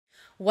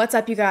What's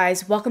up, you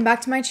guys? Welcome back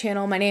to my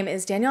channel. My name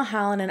is Danielle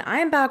Hallen and I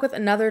am back with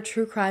another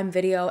true crime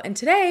video. And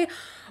today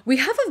we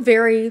have a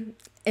very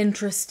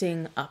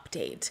interesting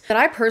update that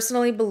I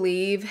personally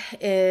believe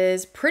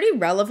is pretty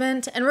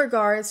relevant in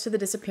regards to the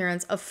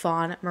disappearance of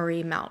Fawn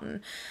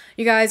Mountain.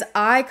 You guys,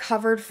 I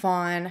covered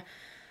Fawn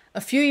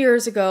a few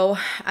years ago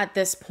at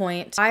this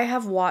point. I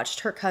have watched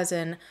her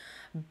cousin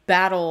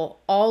battle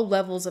all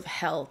levels of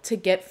hell to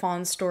get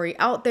Fawn's story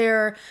out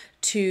there,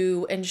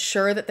 to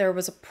ensure that there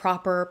was a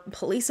proper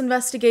police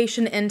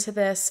investigation into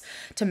this,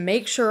 to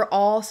make sure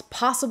all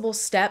possible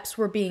steps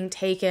were being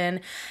taken.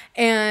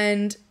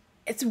 And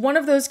it's one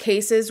of those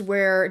cases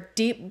where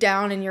deep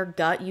down in your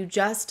gut, you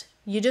just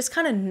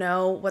kind of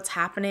know what's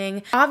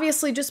happening.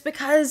 Obviously, just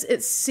because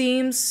it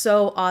seems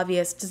so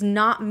obvious does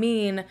not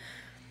mean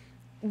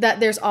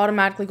that there's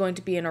automatically going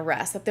to be an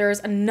arrest, that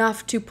there's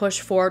enough to push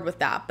forward with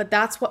that. But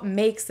that's what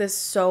makes this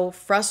so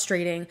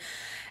frustrating.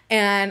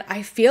 And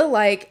I feel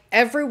like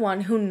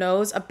everyone who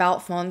knows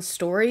about Fawn's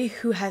story,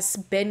 who has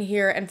been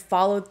here and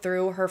followed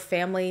through her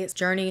family's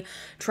journey,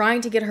 trying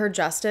to get her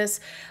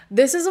justice,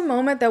 this is a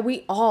moment that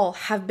we all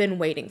have been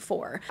waiting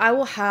for. I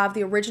will have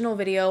the original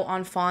video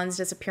on Fawn's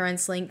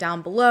disappearance link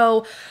down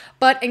below,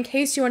 but in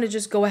case you want to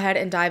just go ahead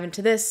and dive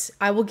into this,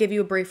 I will give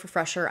you a brief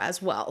refresher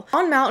as well.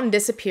 Fawn Mountain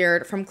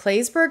disappeared from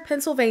Claysburg,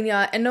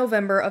 Pennsylvania in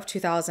November of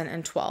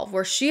 2012,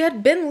 where she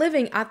had been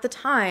living at the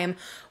time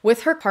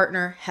with her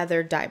partner,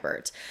 Heather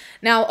Dybert.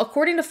 Now,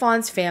 according to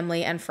Fawn's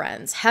family and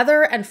friends,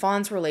 Heather and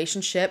Fawn's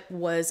relationship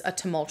was a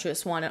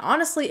tumultuous one, and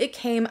honestly, it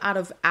came out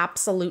of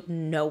absolute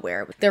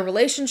nowhere. Their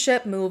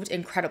relationship moved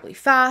incredibly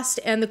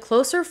fast, and the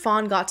closer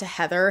Fawn got to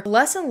Heather,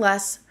 less and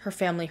less her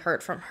family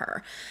heard from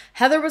her.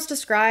 Heather was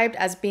described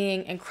as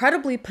being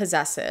incredibly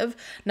possessive.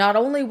 Not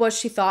only was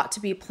she thought to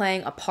be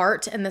playing a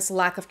part in this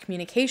lack of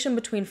communication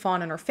between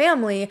Fawn and her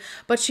family,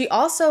 but she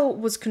also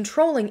was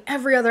controlling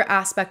every other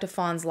aspect of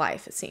Fawn's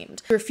life, it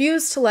seemed. She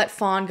refused to let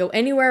Fawn go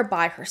anywhere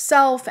by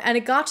herself, and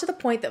it got to the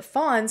point that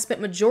Fawn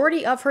spent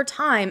majority of her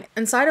time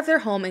inside of their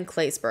home in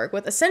Claysburg,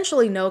 with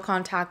essentially no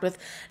contact with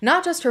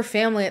not just her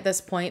family at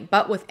this point,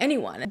 but with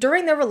anyone.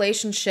 During their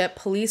relationship,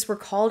 police were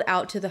called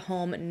out to the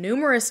home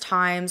numerous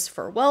times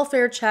for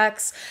welfare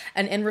checks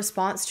and in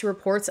response to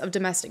reports of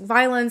domestic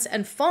violence,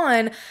 and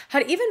Fawn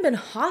had even been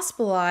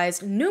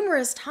hospitalized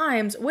numerous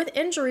times with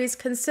injuries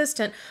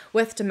consistent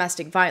with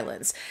domestic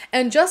violence.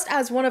 And just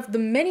as one of the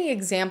many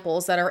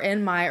examples that are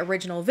in my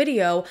original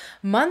video,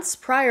 months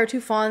prior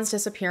to Fawn's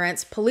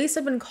disappearance, police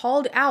had been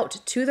called out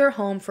to their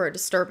home for a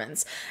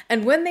disturbance.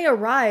 And when they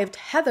arrived,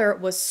 Heather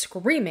was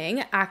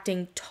screaming,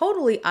 acting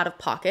totally out of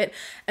pocket,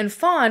 and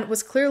Fawn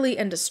was clearly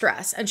in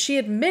distress. And she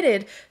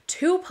admitted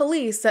to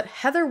police that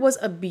Heather was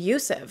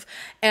abusive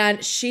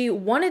and she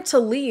wanted to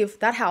leave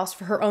that house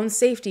for her own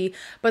safety,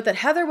 but that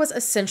Heather was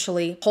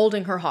essentially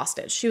holding her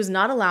hostage. She was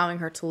not allowing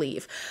her to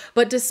leave.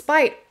 But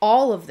despite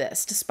all of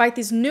this, despite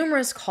these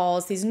numerous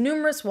calls, these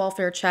numerous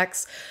welfare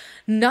checks,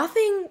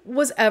 nothing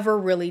was ever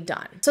really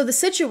done. So the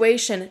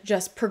situation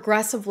just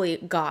progressively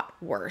got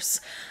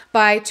worse.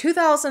 By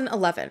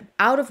 2011,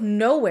 out of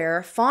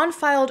nowhere, Fawn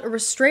filed a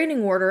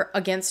restraining order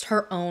against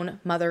her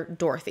own mother,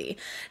 Dorothy.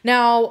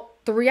 Now,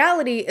 the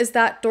reality is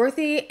that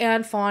Dorothy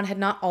and Fawn had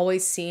not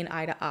always seen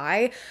eye to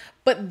eye,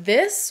 but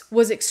this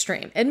was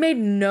extreme. It made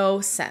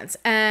no sense,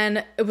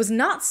 and it was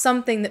not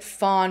something that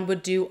Fawn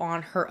would do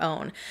on her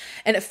own.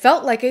 And it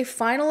felt like a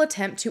final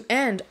attempt to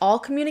end all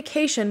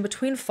communication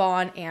between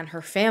Fawn and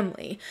her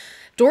family.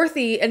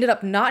 Dorothy ended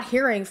up not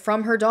hearing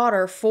from her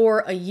daughter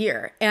for a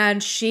year,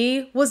 and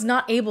she was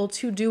not able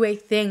to do a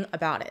thing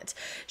about it.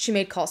 She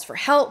made calls for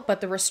help,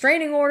 but the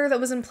restraining order that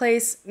was in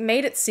place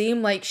made it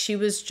seem like she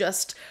was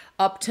just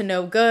up to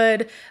no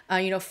good,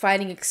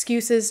 finding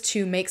excuses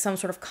to make some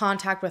sort of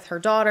contact with her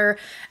daughter.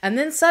 And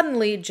then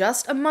suddenly,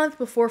 just a month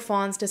before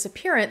Fawn's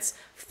disappearance,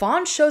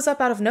 Fawn shows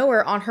up out of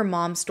nowhere on her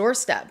mom's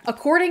doorstep.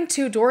 According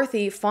to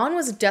Dorothy, Fawn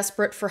was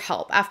desperate for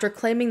help after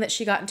claiming that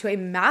she got into a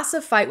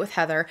massive fight with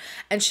Heather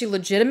and she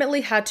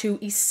legitimately had to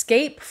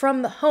escape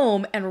from the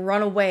home and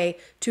run away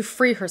to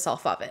free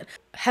herself of it.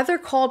 Heather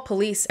called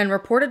police and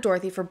reported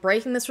Dorothy for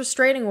breaking this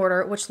restraining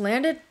order, which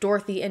landed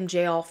Dorothy in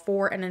jail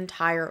for an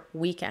entire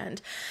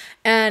weekend.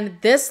 And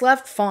this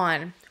left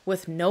Fawn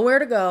with nowhere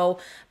to go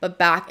but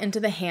back into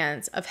the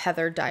hands of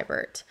Heather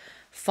Dybert.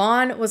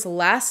 Fawn was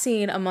last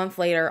seen a month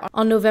later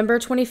on November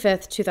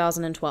 25th,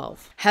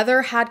 2012.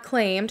 Heather had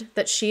claimed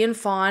that she and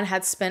Fawn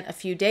had spent a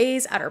few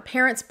days at her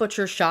parents'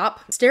 butcher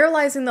shop,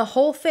 sterilizing the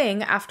whole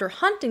thing after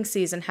hunting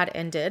season had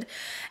ended,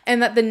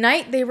 and that the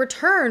night they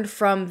returned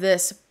from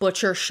this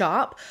butcher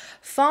shop,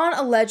 Fawn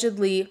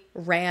allegedly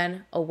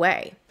ran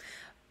away.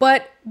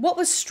 But what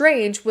was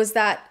strange was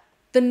that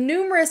the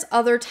numerous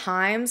other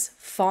times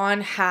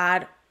Fawn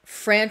had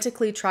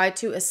frantically tried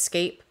to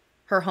escape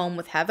her home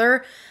with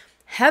Heather,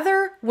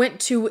 Heather went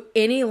to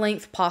any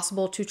length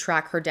possible to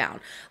track her down,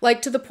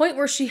 like to the point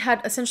where she had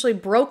essentially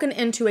broken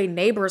into a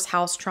neighbor's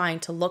house trying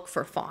to look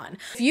for Fawn.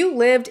 If you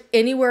lived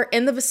anywhere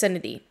in the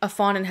vicinity of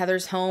Fawn and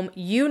Heather's home,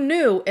 you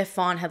knew if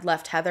Fawn had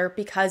left Heather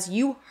because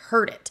you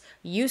heard it,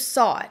 you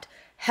saw it.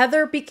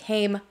 Heather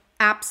became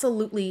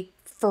absolutely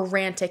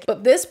frantic.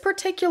 But this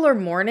particular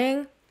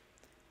morning,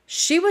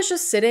 she was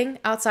just sitting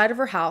outside of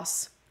her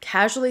house,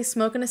 casually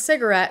smoking a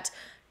cigarette,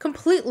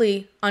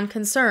 completely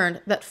unconcerned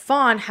that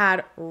Fawn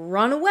had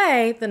run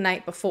away the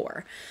night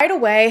before. Right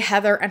away,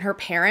 Heather and her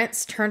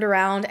parents turned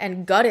around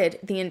and gutted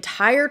the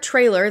entire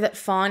trailer that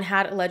Fawn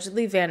had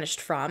allegedly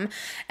vanished from,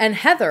 and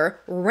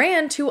Heather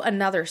ran to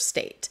another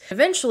state.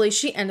 Eventually,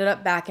 she ended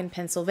up back in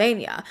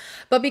Pennsylvania.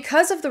 But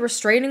because of the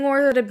restraining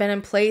order that had been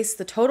in place,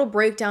 the total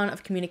breakdown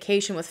of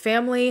communication with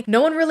family,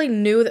 no one really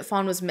knew that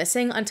Fawn was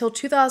missing until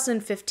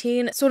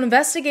 2015, so an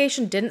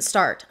investigation didn't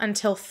start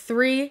until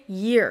 3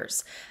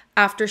 years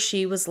after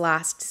she was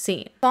last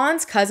seen.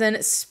 Fawn's cousin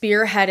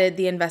spearheaded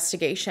the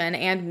investigation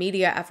and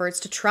media efforts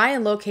to try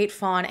and locate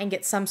Fawn and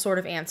get some sort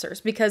of answers,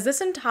 because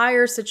this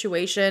entire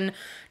situation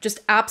just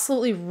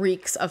absolutely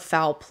reeks of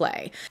foul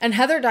play. And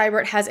Heather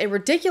Dybert has a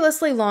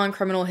ridiculously long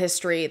criminal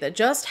history that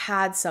just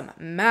had some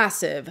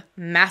massive,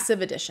 massive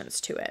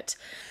additions to it.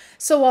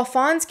 So while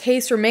Fawn's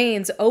case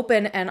remains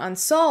open and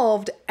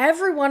unsolved,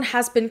 everyone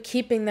has been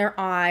keeping their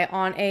eye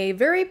on a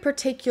very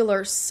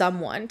particular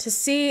someone to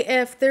see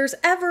if there's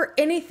ever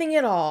anything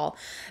at all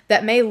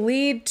that may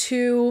lead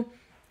to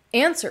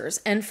answers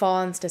in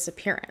Fawn's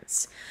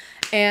disappearance.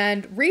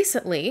 And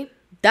recently,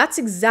 that's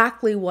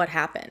exactly what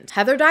happened.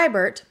 Heather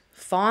Dybert,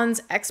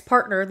 Fawn's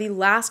ex-partner, the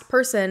last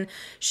person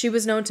she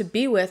was known to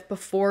be with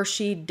before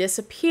she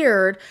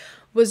disappeared,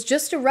 was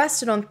just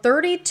arrested on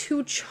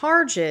 32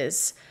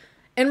 charges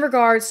in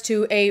regards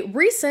to a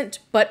recent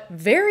but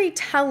very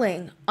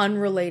telling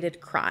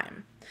unrelated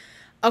crime.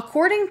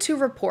 According to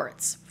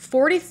reports,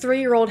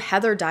 43-year-old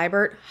Heather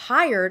Dybert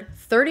hired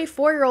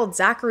 34-year-old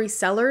Zachary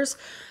Sellers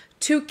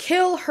to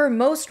kill her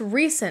most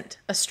recent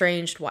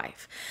estranged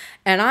wife.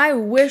 And I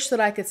wish that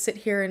I could sit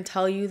here and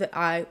tell you that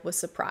I was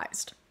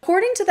surprised.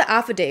 According to the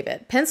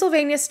affidavit,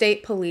 Pennsylvania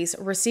State Police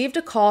received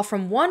a call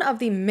from one of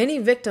the many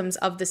victims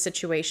of the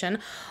situation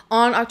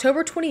on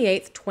October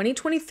 28,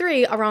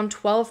 2023, around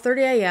 12:30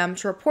 a.m.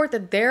 to report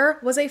that there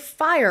was a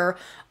fire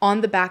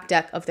on the back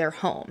deck of their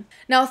home.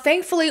 Now,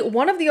 thankfully,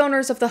 one of the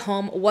owners of the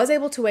home was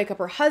able to wake up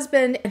her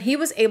husband, and he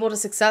was able to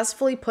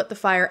successfully put the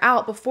fire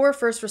out before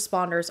first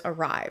responders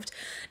arrived.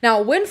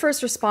 Now, when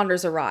first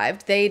responders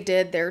arrived, they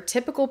did their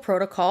typical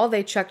protocol.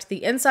 They checked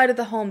the inside of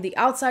the home, the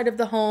outside of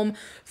the home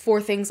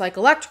for things like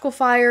electrical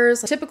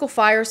fires, typical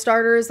fire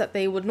starters that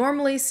they would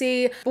normally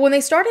see. But when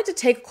they started to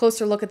take a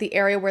closer look at the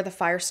area where the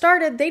fire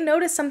started, they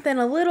noticed something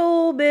a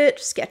little bit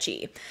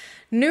sketchy.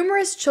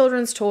 Numerous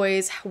children's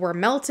toys were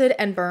melted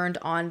and burned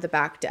on the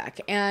back deck,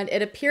 and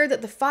it appeared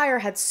that the fire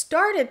had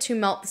started to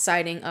melt the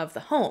siding of the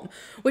home,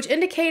 which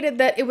indicated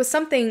that it was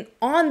something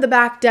on the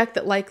back deck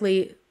that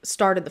likely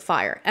started the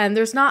fire. And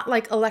there's not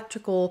like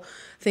electrical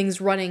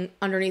things running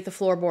underneath the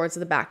floorboards of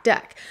the back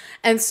deck.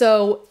 And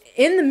so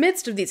in the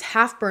midst of these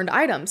half-burned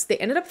items, they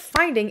ended up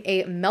finding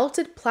a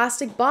melted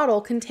plastic bottle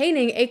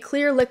containing a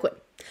clear liquid.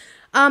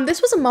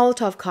 This was a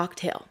Molotov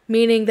cocktail,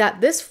 meaning that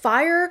this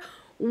fire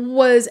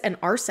was an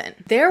arson.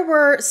 There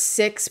were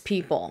 6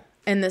 people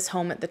in this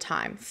home at the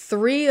time,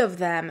 3 of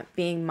them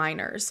being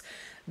minors.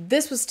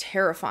 This was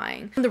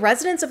terrifying. When the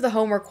residents of the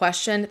home were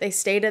questioned, they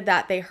stated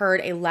that they heard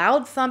a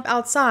loud thump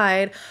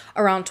outside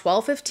around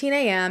 12:15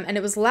 a.m. and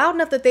it was loud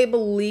enough that they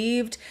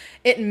believed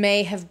it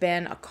may have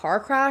been a car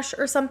crash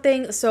or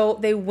something. So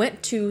they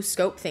went to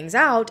scope things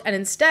out and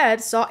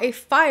instead saw a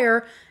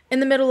fire in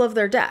the middle of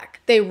their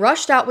deck. They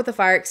rushed out with a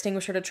fire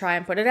extinguisher to try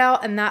and put it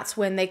out, and that's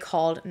when they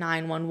called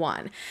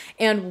 911.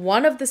 And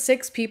one of the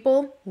 6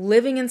 people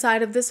living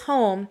inside of this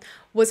home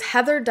was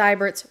Heather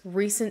Dybert's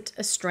recent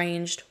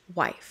estranged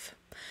wife.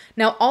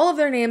 Now, all of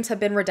their names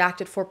have been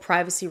redacted for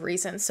privacy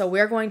reasons, so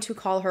we're going to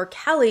call her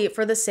Kelly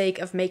for the sake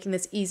of making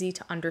this easy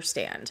to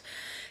understand.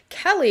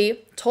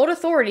 Kelly told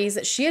authorities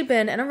that she had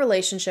been in a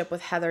relationship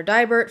with Heather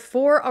Dybert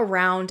for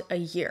around a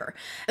year,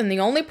 and the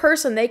only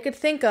person they could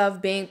think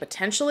of being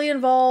potentially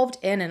involved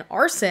in an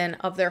arson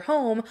of their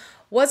home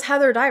was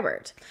Heather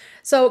Dybert.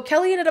 So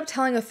Kelly ended up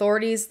telling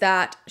authorities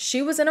that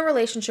she was in a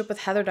relationship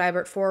with Heather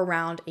Dybert for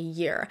around a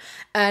year,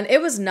 and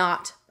it was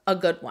not a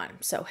good one.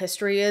 So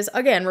history is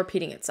again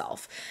repeating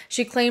itself.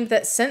 She claimed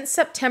that since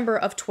September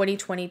of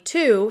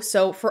 2022,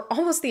 so for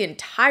almost the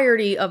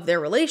entirety of their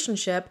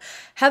relationship,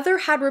 Heather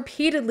had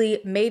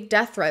repeatedly made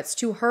death threats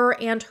to her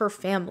and her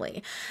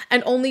family.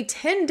 And only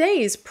 10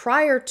 days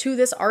prior to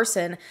this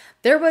arson,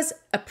 there was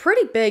a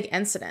pretty big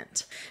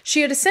incident.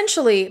 She had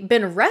essentially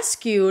been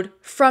rescued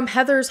from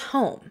Heather's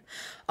home.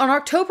 On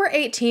October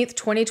 18th,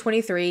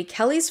 2023,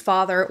 Kelly's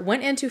father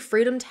went into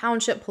Freedom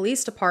Township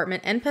Police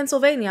Department in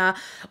Pennsylvania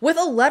with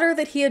a letter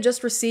that he had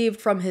just received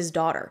from his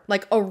daughter,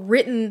 like a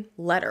written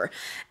letter.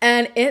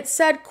 And it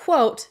said,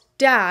 quote,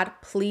 "Dad,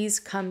 please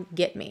come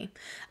get me."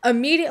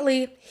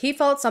 Immediately, he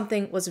felt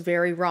something was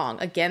very wrong.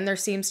 Again, there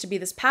seems to be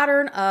this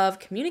pattern of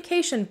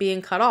communication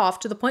being cut off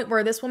to the point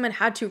where this woman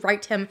had to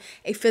write him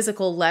a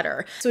physical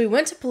letter. So he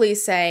went to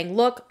police saying,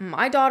 "Look,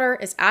 my daughter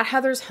is at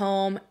Heather's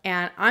home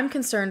and I'm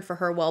concerned for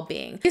her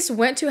well-being." Police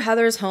went to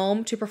Heather's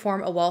home to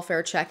perform a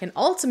welfare check and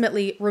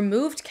ultimately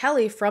removed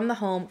Kelly from the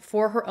home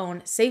for her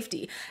own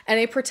safety, and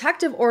a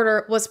protective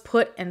order was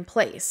put in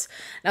place.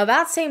 Now,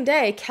 that same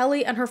day,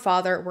 Kelly and her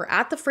father were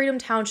at the Freedom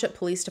Township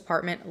Police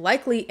Department,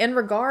 likely in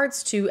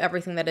regards to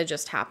everything that had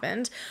just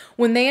happened,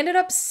 when they ended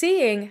up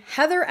seeing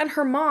Heather and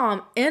her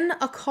mom in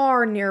a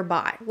car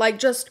nearby, like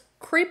just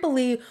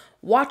creepily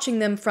watching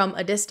them from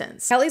a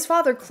distance. Kelly's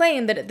father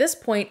claimed that at this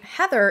point,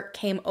 Heather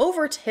came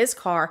over to his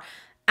car,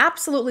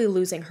 absolutely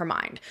losing her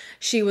mind.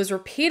 She was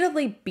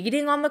repeatedly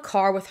beating on the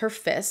car with her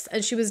fists,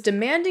 and she was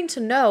demanding to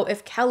know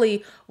if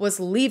Kelly was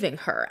leaving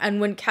her. And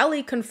when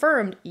Kelly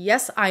confirmed,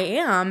 "Yes, I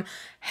am,"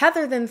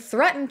 Heather then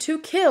threatened to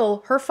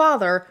kill her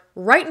father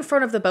right in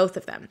front of the both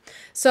of them.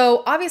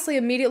 So obviously,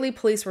 immediately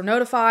police were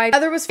notified.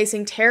 Heather was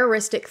facing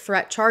terroristic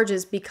threat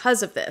charges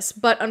because of this,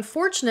 but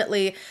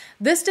unfortunately,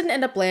 this didn't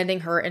end up landing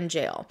her in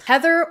jail.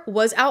 Heather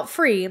was out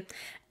free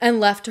and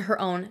left to her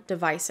own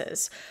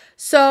devices.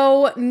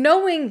 So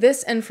knowing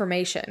this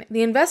information,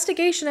 the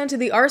investigation into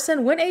the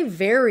arson went a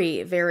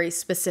very, very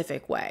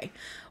specific way.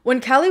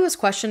 When Kelly was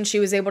questioned, she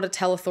was able to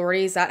tell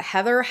authorities that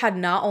Heather had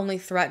not only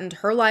threatened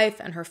her life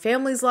and her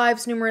family's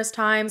lives numerous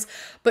times,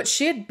 but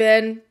she had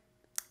been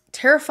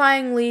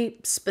terrifyingly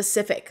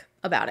specific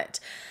about it.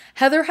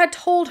 Heather had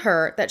told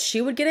her that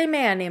she would get a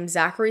man named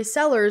Zachary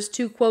Sellers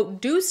to,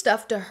 quote, do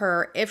stuff to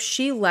her if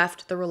she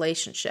left the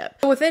relationship.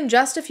 Within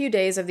just a few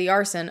days of the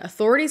arson,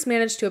 authorities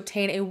managed to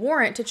obtain a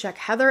warrant to check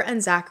Heather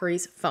and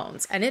Zachary's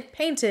phones, and it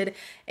painted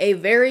a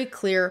very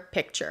clear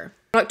picture.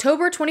 On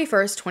October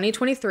 21st,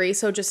 2023,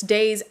 so just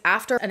days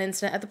after an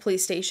incident at the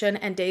police station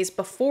and days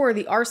before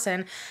the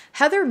arson,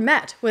 Heather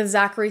met with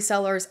Zachary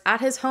Sellers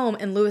at his home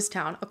in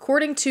Lewistown,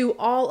 according to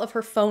all of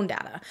her phone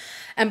data.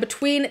 And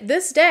between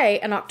this day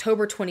and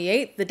October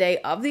 28th, the day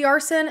of the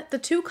arson, the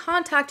two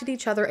contacted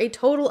each other a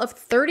total of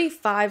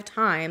 35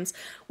 times,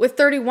 with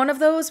 31 of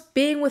those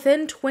being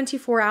within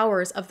 24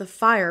 hours of the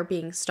fire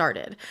being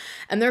started.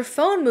 And their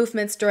phone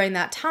movements during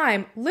that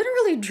time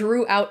literally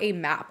drew out a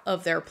map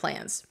of their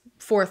plans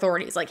for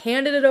authorities, like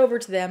handed it over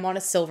to them on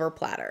a silver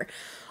platter.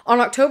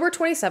 On October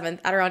 27th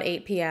at around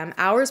 8 p.m.,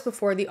 hours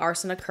before the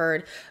arson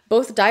occurred,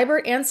 both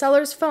Dybert and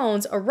Sellers'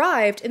 phones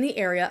arrived in the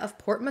area of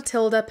Port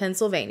Matilda,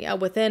 Pennsylvania,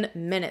 within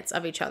minutes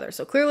of each other.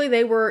 So clearly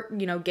they were,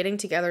 getting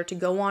together to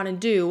go on and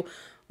do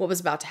what was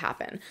about to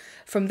happen.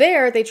 From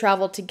there, they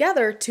traveled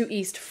together to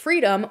East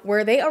Freedom,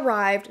 where they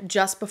arrived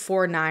just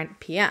before 9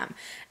 p.m.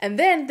 And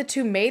then the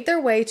two made their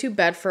way to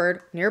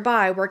Bedford,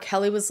 nearby, where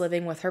Kelly was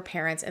living with her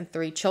parents and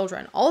 3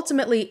 children,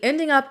 ultimately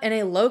ending up in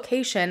a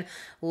location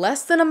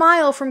less than a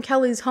mile from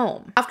Kelly's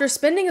home. After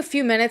spending a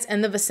few minutes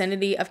in the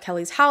vicinity of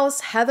Kelly's house,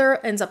 Heather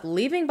ends up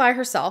leaving by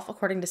herself,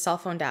 according to cell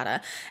phone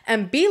data,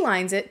 and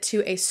beelines it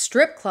to a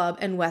strip club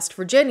in West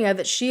Virginia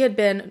that she had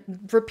been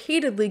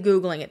repeatedly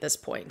Googling at this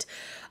point.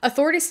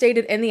 Authorities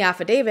stated in the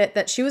affidavit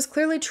that she was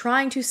clearly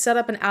trying to set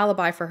up an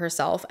alibi for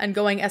herself and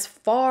going as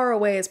far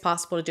away as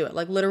possible to do it,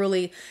 like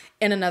literally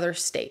in another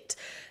state.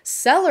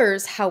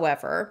 Sellers,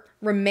 however,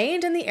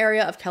 remained in the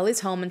area of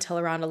Kelly's home until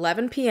around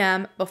 11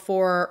 p.m.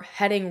 before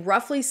heading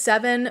roughly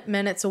 7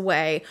 minutes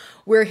away,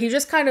 where he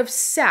just kind of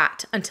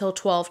sat until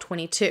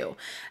 12:22.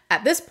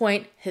 At this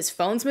point, his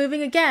phone's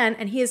moving again,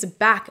 and he is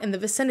back in the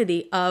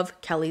vicinity of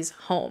Kelly's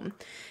home.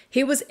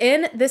 He was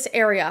in this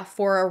area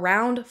for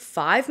around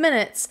 5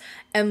 minutes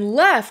and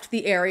left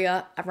the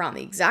area around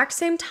the exact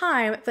same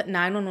time that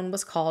 911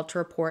 was called to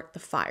report the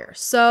fire.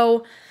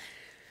 So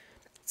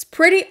it's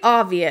pretty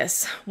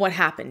obvious what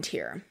happened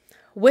here.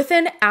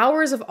 Within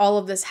hours of all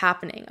of this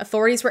happening,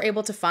 authorities were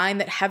able to find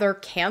that Heather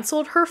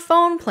canceled her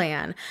phone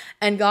plan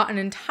and got an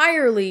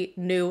entirely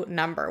new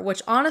number,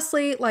 which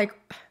honestly,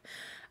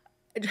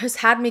 it just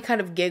had me kind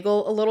of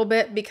giggle a little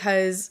bit,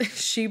 because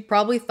she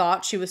probably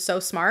thought she was so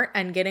smart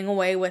and getting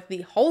away with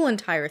the whole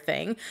entire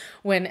thing,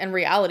 when in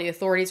reality,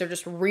 authorities are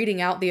just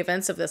reading out the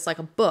events of this like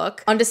a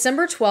book. On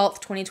December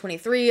 12th,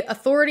 2023,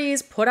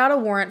 authorities put out a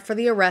warrant for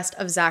the arrest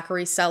of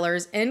Zachary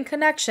Sellers in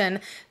connection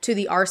to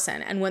the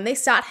arson. And when they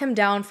sat him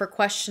down for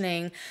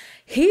questioning,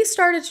 he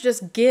started to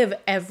just give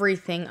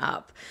everything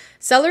up.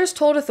 Sellers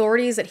told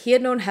authorities that he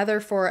had known Heather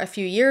for a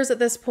few years at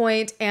this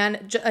point,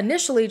 and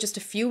initially, just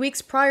a few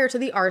weeks prior to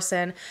the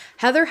arson,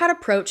 Heather had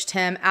approached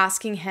him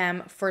asking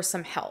him for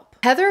some help.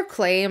 Heather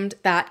claimed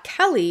that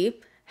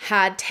Kelly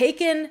had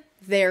taken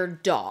their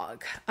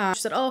dog.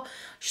 She said, "Oh,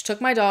 she took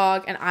my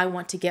dog and I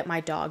want to get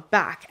my dog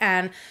back."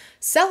 And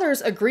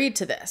Sellers agreed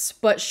to this,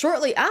 but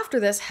shortly after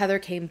this, Heather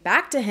came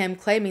back to him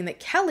claiming that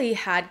Kelly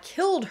had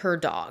killed her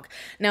dog.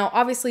 Now,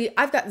 obviously,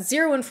 I've got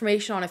zero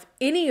information on if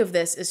any of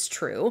this is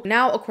true.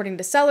 Now, according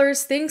to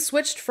Sellers, things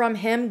switched from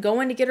him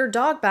going to get her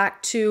dog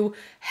back to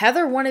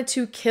Heather wanted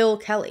to kill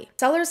Kelly.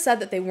 Sellers said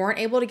that they weren't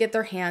able to get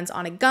their hands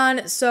on a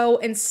gun, so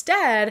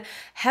instead,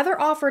 Heather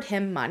offered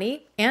him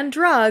money and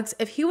drugs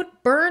if he would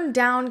burn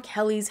down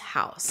Kelly's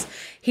house.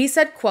 He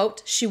said,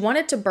 quote, she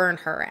wanted to burn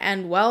her,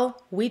 and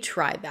well, we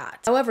tried that.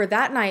 However,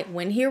 that night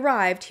when he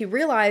arrived, he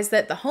realized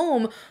that the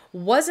home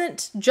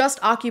wasn't just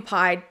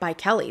occupied by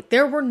Kelly.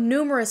 There were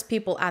numerous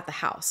people at the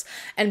house,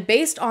 and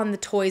based on the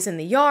toys in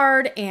the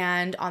yard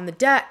and on the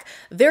deck,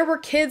 there were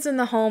kids in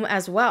the home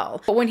as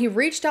well. But when he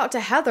reached out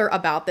to Heather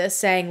about this,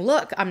 saying,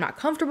 look, I'm not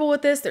comfortable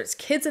with this, there's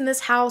kids in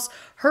this house,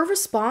 her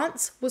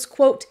response was,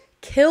 quote,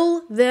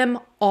 kill them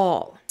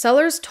all.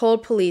 Sellers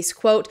told police,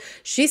 quote,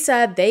 she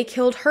said they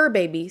killed her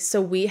baby,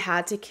 so we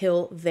had to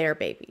kill their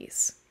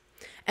babies.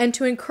 And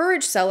to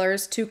encourage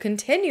Sellers to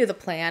continue the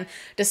plan,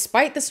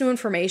 despite this new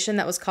information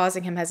that was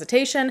causing him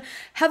hesitation,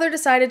 Heather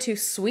decided to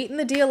sweeten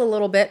the deal a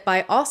little bit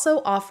by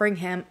also offering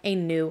him a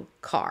new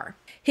car.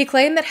 He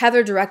claimed that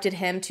Heather directed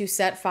him to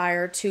set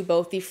fire to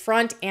both the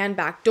front and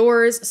back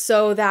doors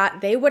so that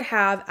they would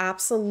have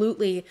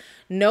absolutely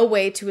no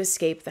way to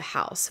escape the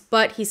house.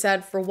 But he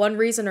said for one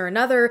reason or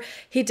another,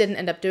 he didn't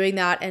end up doing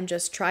that and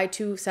just tried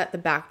to set the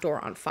back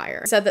door on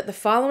fire. He said that the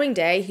following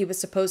day he was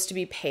supposed to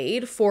be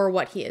paid for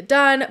what he had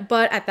done,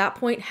 but at that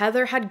point,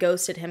 Heather had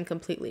ghosted him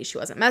completely. She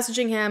wasn't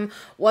messaging him,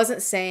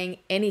 wasn't saying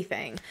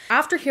anything.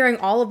 After hearing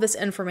all of this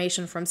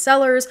information from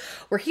Sellers,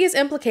 where he is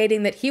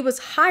implicating that he was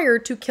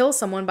hired to kill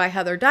someone by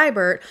Heather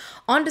Dybert,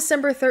 on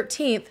December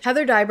 13th,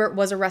 Heather Dybert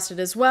was arrested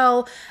as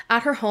well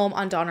at her home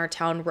on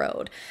Donnertown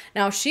Road.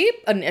 Now, she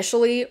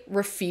initially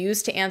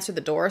refused to answer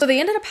the door, so they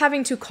ended up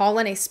having to call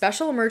in a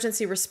special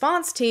emergency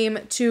response team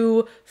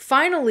to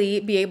finally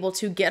be able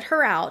to get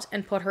her out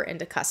and put her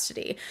into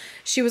custody.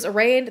 She was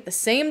arraigned the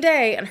same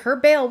day, and her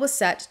bail was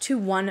set to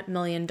 $1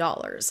 million.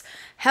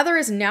 Heather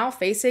is now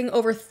facing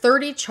over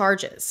 30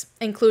 charges,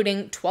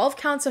 including 12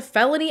 counts of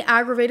felony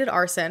aggravated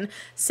arson,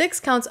 6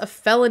 counts of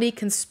felony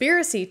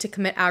conspiracy to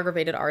commit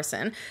aggravated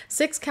arson,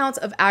 6 counts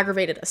of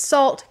aggravated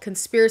assault,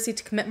 conspiracy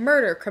to commit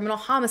murder, criminal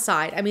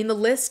homicide. I mean, the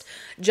list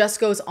just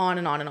goes on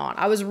and on and on.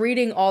 I was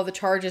reading all the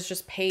charges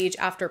just page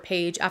after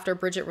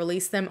Bridget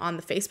released them on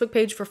the Facebook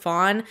page for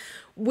Fawn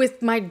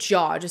with my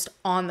jaw just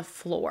on the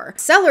floor.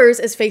 Sellers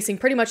is facing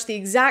pretty much the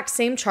exact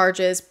same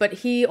charges, but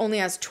he only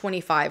has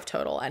 25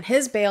 total, and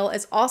his bail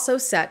is also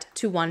set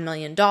to $1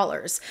 million.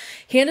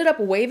 He ended up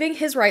waiving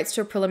his rights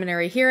to a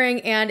preliminary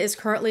hearing and is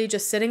currently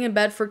just sitting in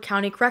Bedford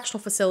County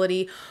Correctional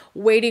Facility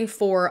waiting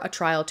for a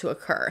trial to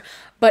occur.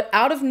 But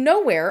out of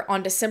nowhere,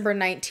 on December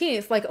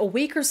 19th, like a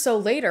week or so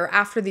later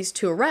after these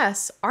two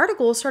arrests,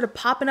 articles started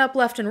popping up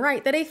left and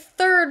right that a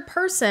third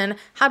person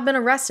had been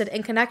arrested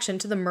in connection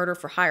to the murder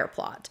for hire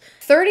plot.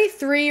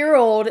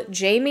 33-year-old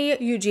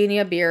Jamie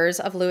Eugenia Beers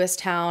of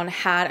Lewistown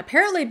had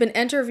apparently been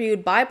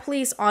interviewed by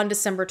police on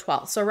December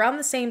 12th. So around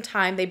the same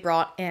time they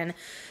brought in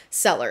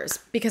Sellers,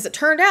 because it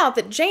turned out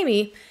that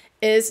Jamie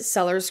is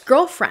Sellers'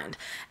 girlfriend.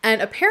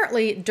 And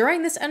apparently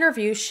during this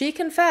interview, she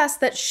confessed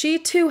that she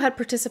too had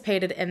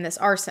participated in this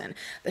arson,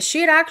 that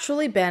she had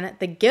actually been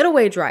the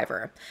getaway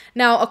driver.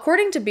 Now,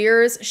 according to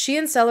Beers, she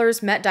and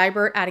Sellers met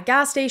Dybert at a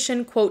gas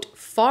station, quote,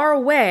 far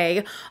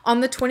away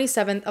on the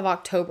 27th of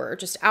October,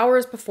 just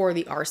hours before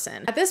the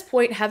arson. At this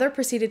point, Heather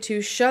proceeded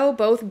to show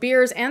both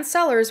Beers and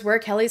Sellers where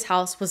Kelly's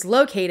house was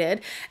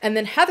located, and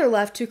then Heather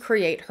left to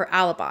create her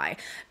alibi.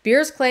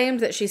 Beers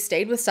claimed that she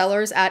stayed with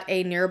Sellers at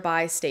a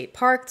nearby state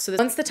park, so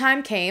once the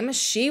time came,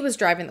 she was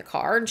driving the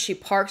car and she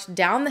parked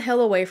down the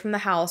hill away from the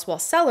house while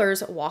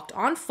Sellers walked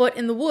on foot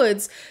in the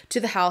woods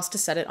to the house to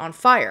set it on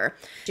fire.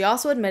 She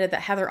also admitted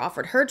that Heather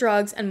offered her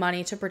drugs and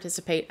money to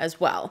participate as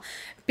well.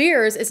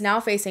 Beers is now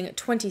facing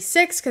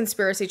 26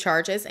 conspiracy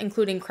charges,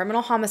 including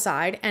criminal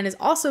homicide, and is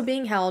also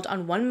being held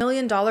on $1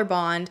 million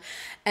bond.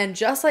 And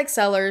just like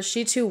Sellers,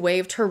 she too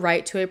waived her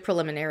right to a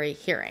preliminary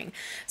hearing.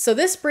 So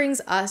this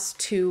brings us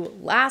to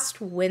last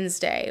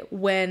Wednesday,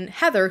 when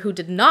Heather, who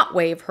did not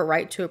waive her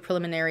right to a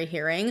preliminary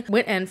hearing,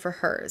 went in for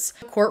hers.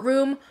 The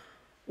courtroom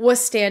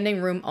was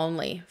standing room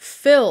only,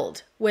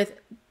 filled with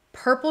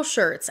purple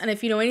shirts. And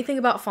if you know anything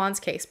about Fawn's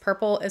case,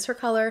 purple is her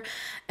color,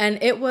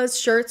 and it was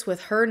shirts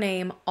with her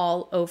name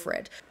all over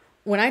it.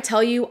 When I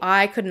tell you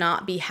I could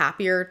not be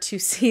happier to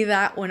see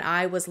that when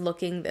I was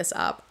looking this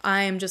up,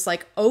 I am just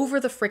like over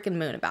the freaking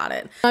moon about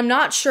it. I'm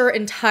not sure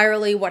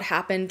entirely what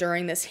happened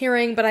during this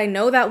hearing, but I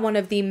know that one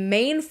of the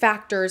main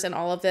factors in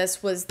all of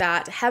this was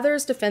that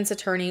Heather's defense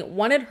attorney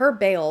wanted her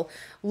bail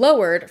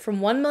lowered from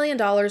 $1 million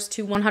to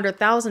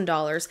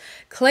 $100,000,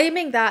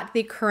 claiming that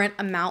the current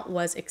amount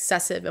was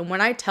excessive. And when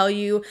I tell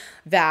you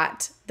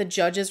that the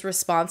judge's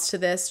response to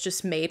this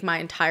just made my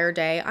entire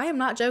day, I am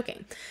not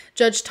joking.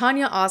 Judge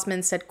Tanya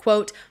Osmond said,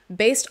 quote,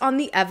 based on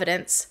the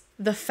evidence,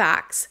 the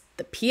facts,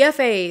 the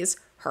PFAs,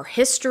 her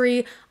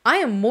history, I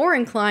am more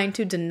inclined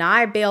to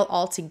deny bail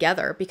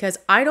altogether because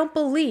I don't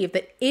believe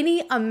that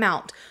any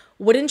amount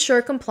would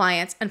ensure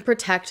compliance and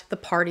protect the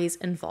parties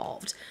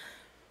involved.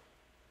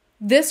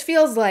 This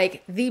feels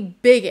like the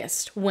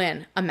biggest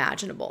win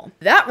imaginable.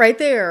 That right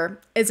there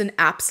is an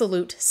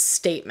absolute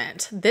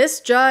statement. This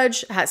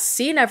judge has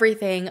seen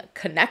everything,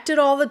 connected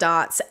all the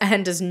dots,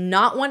 and does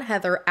not want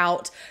Heather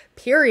out,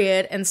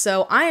 period. And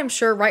so I am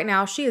sure right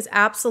now she is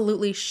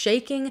absolutely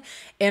shaking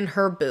in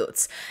her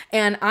boots.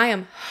 And I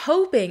am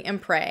hoping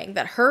and praying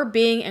that her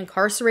being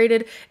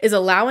incarcerated is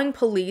allowing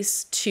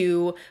police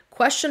to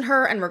question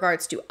her in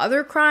regards to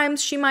other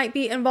crimes she might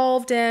be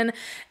involved in,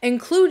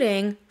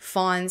 including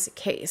Fawn's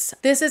case.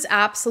 This is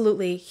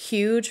absolutely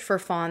huge for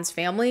Fawn's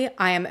family.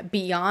 I am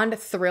beyond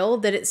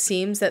thrilled that it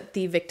seems that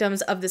the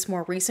victims of this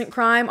more recent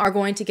crime are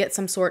going to get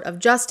some sort of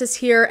justice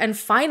here. And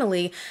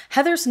finally,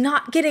 Heather's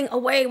not getting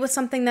away with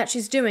something that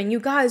she's doing. You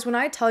guys, when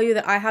I tell you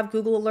that I have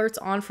Google alerts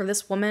on for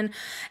this woman,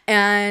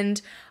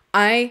 and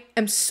I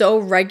am so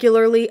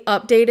regularly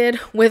updated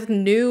with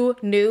new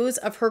news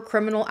of her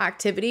criminal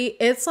activity.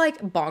 It's like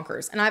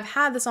bonkers. And I've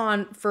had this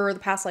on for the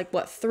past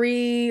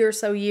 3 or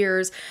so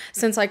years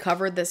since I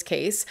covered this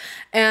case.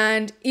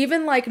 And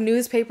even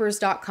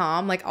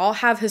newspapers.com, I'll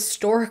have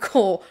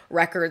historical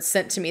records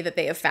sent to me that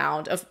they have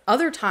found of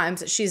other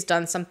times that she's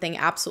done something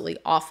absolutely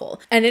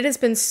awful. And it has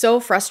been so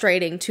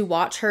frustrating to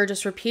watch her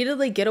just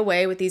repeatedly get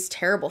away with these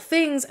terrible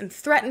things and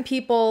threaten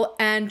people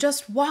and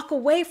just walk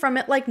away from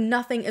it like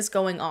nothing is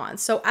going on.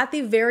 So at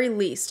the very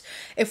least,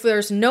 if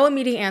there's no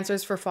immediate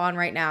answers for Fawn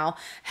right now,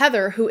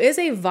 Heather, who is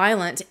a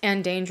violent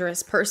and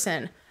dangerous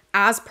person,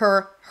 as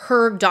per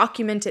her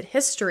documented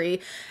history,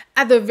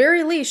 at the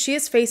very least, she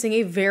is facing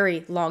a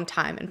very long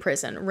time in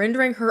prison,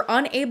 rendering her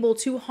unable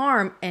to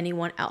harm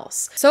anyone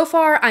else. So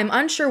far, I'm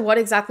unsure what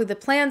exactly the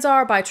plans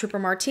are by Trooper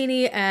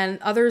Martini and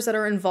others that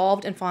are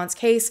involved in Fawn's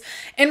case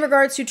in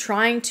regards to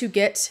trying to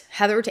get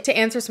Heather to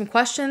answer some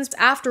questions.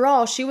 After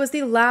all, she was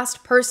the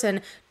last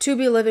person to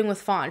be living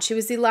with Fawn. She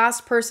was the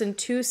last person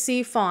to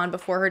see Fawn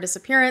before her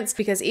disappearance,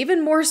 because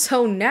even more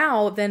so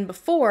now than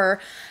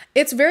before,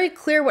 it's very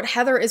clear what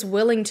Heather is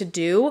willing to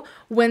do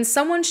when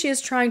someone she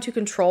is trying to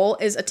control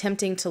is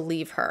attempting to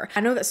leave her. I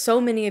know that so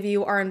many of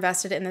you are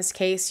invested in this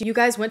case. You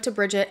guys went to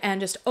Bridget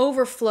and just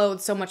overflowed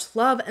so much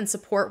love and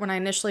support when I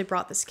initially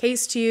brought this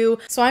case to you.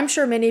 So I'm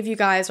sure many of you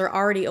guys are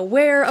already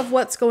aware of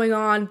what's going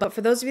on, but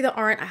for those of you that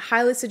aren't, I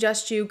highly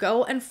suggest you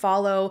go and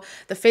follow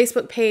the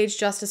Facebook page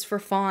Justice for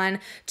Fawn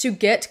to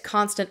get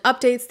constant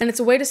updates. And it's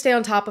a way to stay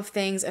on top of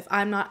things if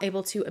I'm not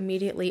able to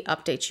immediately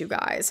update you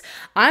guys.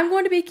 I'm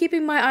going to be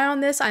keeping my eye on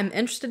this. I'm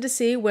interested to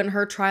see when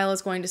her trial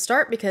is going to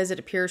start, because it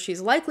appears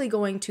she's likely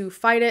going to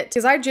fight it,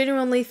 because I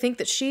genuinely think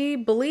that she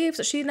believes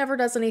that she never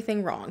does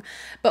anything wrong.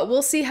 But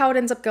we'll see how it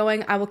ends up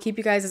going. I will keep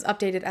you guys as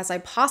updated as I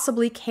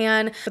possibly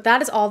can. But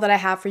that is all that I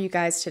have for you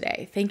guys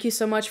today. Thank you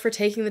so much for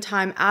taking the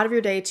time out of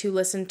your day to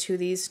listen to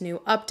these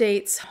new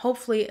updates.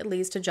 Hopefully it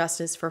leads to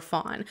justice for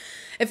Fawn.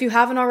 If you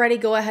haven't already,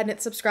 go ahead and hit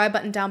the subscribe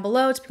button down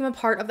below to become a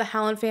part of the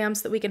Howland fam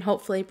so that we can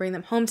hopefully bring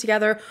them home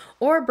together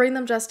or bring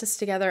them justice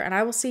together. And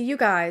I will see you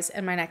guys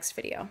in my next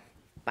video.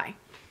 Bye.